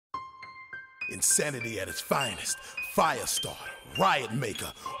Insanity at its finest. Firestarter, riot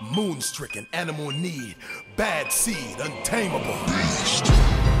maker, moon-stricken, animal in need, bad seed, untamable.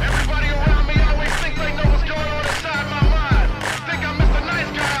 Everybody around me always think they know what's going on inside my mind. Think I'm Mr.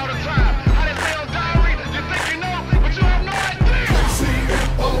 Nice Guy all the time. I didn't say on diary, you think you know, but you have no idea.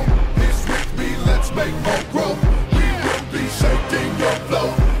 CMO is with me, let's make more growth. We will be shaking your flow.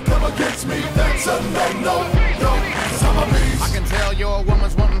 Come against me, that's a no-no. No, 'cause I'm a beast. I can tell your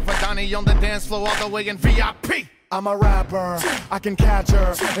woman's wanting for Donnie on the dance floor all the way in VIP. I'm a rapper, I can catch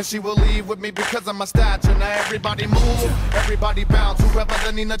her, and she will leave with me because of my stature. Now everybody move, everybody bounce, whoever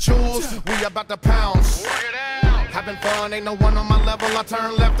the Nina choose, we about to pounce. Having fun, ain't no one on my level. I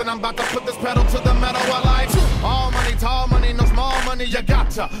turn left and I'm about to put this pedal to the metal. I like all money, tall money, no small money. You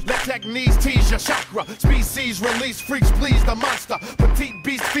gotcha. Let techniques tease your chakra. Species release, freaks please the monster. Petite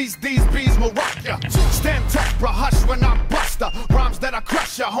beast feast, these bees will rock ya. Stand tough, bruh, hush when I bust her. Rhymes that I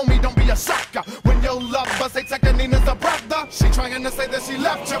crush ya, homie, don't be a sucker. When your lover say Nina's a brother, she trying to say that she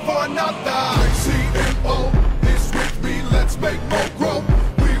left you for another. CMO is with me, let's make more growth.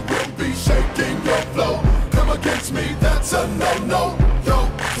 We will be shaking your flow. Against me, that's a no-no, yo,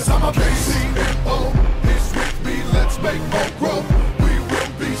 'cause I'm a beast. CMO is with me, let's make more growth. We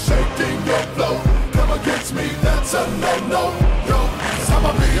will be shaking your flow. Come against me, that's a no-no, yo, 'cause I'm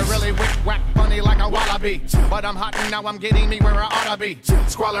a beast. You're really wick-wack funny like a wallaby, but I'm hot and now I'm getting me where I ought to be.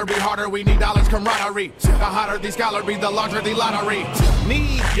 Squalor be harder, we need dollars camaraderie. The hotter the scholarly, the larger the lottery.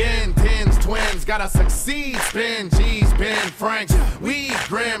 Need yen, tens, twins, gotta succeed. Spin, G's, spin, francs. We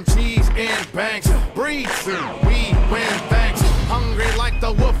grim, cheese in banks. Breathe soon, we win, thanks. Hungry like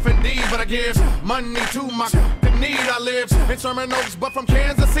the wolf indeed, but I give money to my need. I live in Sherman Oaks, but from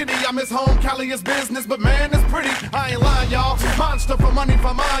Kansas City. I miss home, Cali is business, but man, it's pretty. I ain't lying, y'all. Monster for money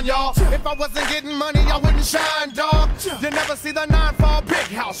for mine, y'all. If I wasn't getting money, I wouldn't shine, dog. You never see the 9-fall big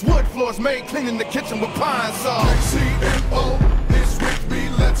house. Wood floors made, cleaning the kitchen with pine saw. CMO is with me,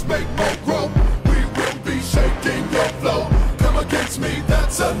 let's make more growth. We will be shaking your flow. Come against me,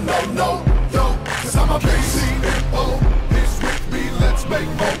 that's a no-no, yo, 'cause I'm a beast. CMO is with me, let's make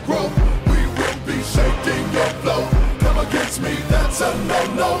more growth. We will be shaking your flow. Come against me, that's a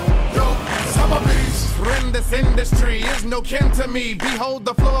no-no, yo, 'cause I'm a beast. Friend, this industry is no kin to me. Behold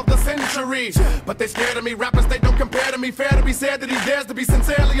the flow of the century. But they scared of me, rappers, they don't compare to me. Fair to be said that he dares to be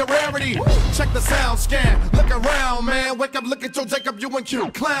sincerely a rarity. Check the sound scan, look around, man. Wake up, look at your Jacob, you and Q.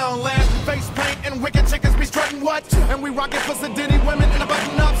 Clown land, face paint and wicked chickens be strutting what? And we rock it for sedity women in the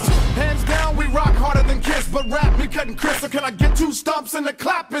button-ups. Hands down, we rock harder than Kiss, but rap me cutting Chris. So can I get 2 stumps and a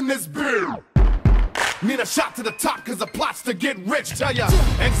clap in this beer? Need a shot to the top cause the plot's to get rich. Tell ya,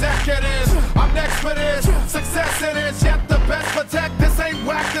 executives, I'm next for this. Success it is, yet the best protect. This ain't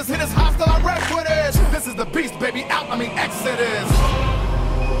whack, this hit is hostile, I wreck with it. This is the beast, baby, out, I mean Exodus.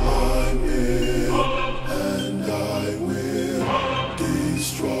 I'm in, and I will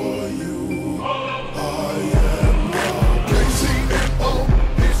destroy you. I am the CMO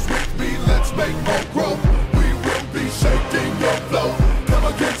is with me, let's make more growth. We will be shaking your flow. Come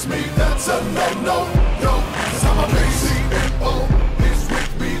against me, that's a no-no. CMO is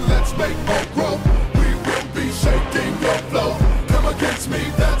with me, let's make more growth. We will be shaking your flow. Come against me,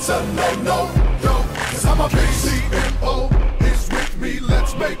 that's a no-no, yo, 'cause I'm a beast. CMO is with me,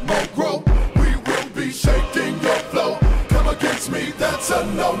 let's make more growth. We will be shaking your flow. Come against me, that's a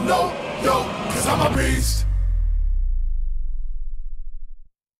no-no, yo, 'cause I'm a beast.